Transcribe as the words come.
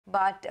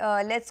But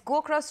let's go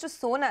across to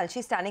Sonal.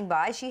 She's standing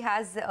by. She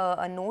has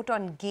a note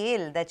on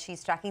GAIL that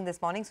she's tracking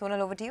this morning. Sonal,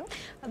 over to you.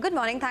 Good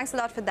morning. Thanks a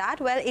lot for that.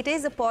 Well, it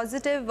is a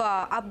positive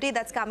update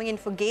that's coming in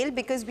for GAIL,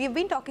 because we've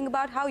been talking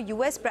about how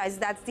US prices,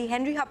 that's the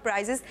Henry Hub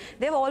prices,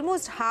 they've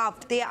almost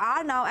halved. They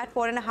are now at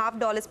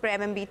 $4.50 per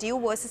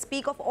MMBTU versus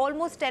peak of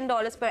almost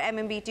 $10 per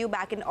MMBTU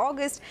back in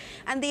August.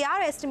 And they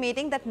are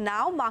estimating that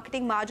now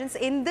marketing margins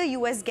in the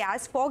US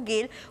gas for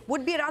GAIL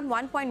would be around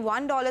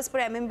 $1.1 per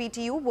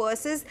MMBTU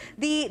versus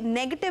the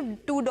negative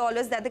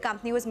 $2 that the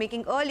company was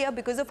making earlier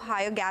because of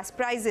higher gas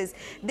prices.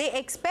 They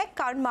expect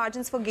current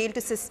margins for GAIL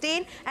to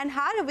sustain, and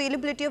higher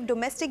availability of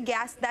domestic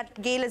gas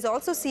that GAIL is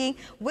also seeing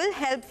will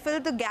help fill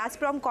the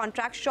Gazprom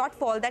contract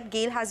shortfall that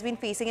GAIL has been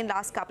facing in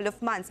last couple of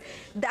months.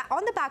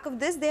 On the back of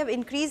this, they have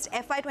increased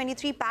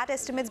FY23 PAT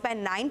estimates by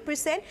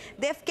 9%.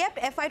 They have kept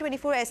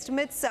FY24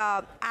 estimates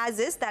as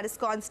is, that is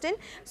constant.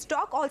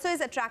 Stock also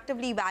is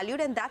attractively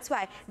valued, and that's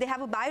why they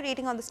have a buy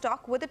rating on the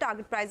stock with a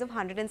target price of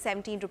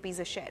 117 rupees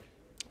a share.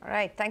 All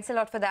right, thanks a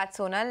lot for that,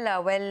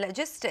 Sonal. Well,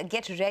 just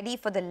get ready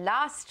for the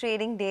last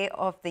trading day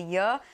of the year.